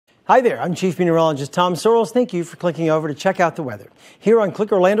Hi there, I'm Chief Meteorologist Tom Sorrells. Thank you for clicking over to check out the weather here on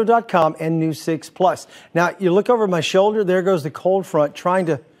clickorlando.com and News 6 Plus. Now, you look over my shoulder, there goes the cold front trying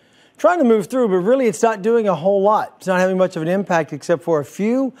to move through, but really it's not doing a whole lot. It's not having much of an impact except for a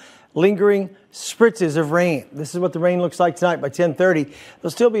few lingering spritzes of rain. This is what the rain looks like tonight by 10:30. There'll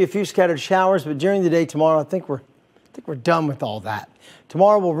still be a few scattered showers, but during the day tomorrow, I think we're done with all that.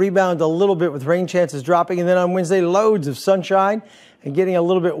 Tomorrow we'll rebound a little bit with rain chances dropping, and then on Wednesday, loads of sunshine and getting a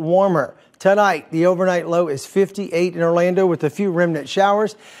little bit warmer. Tonight, the overnight low is 58 in Orlando with a few remnant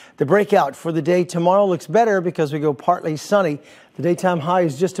showers. The breakout for the day tomorrow looks better because we go partly sunny. The daytime high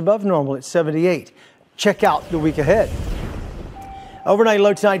is just above normal at 78. Check out the week ahead. Overnight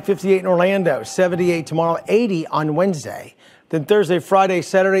low tonight, 58 in Orlando, 78 tomorrow, 80 on Wednesday. Then Thursday, Friday,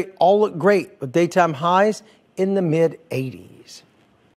 Saturday all look great with daytime highs in the mid-80s.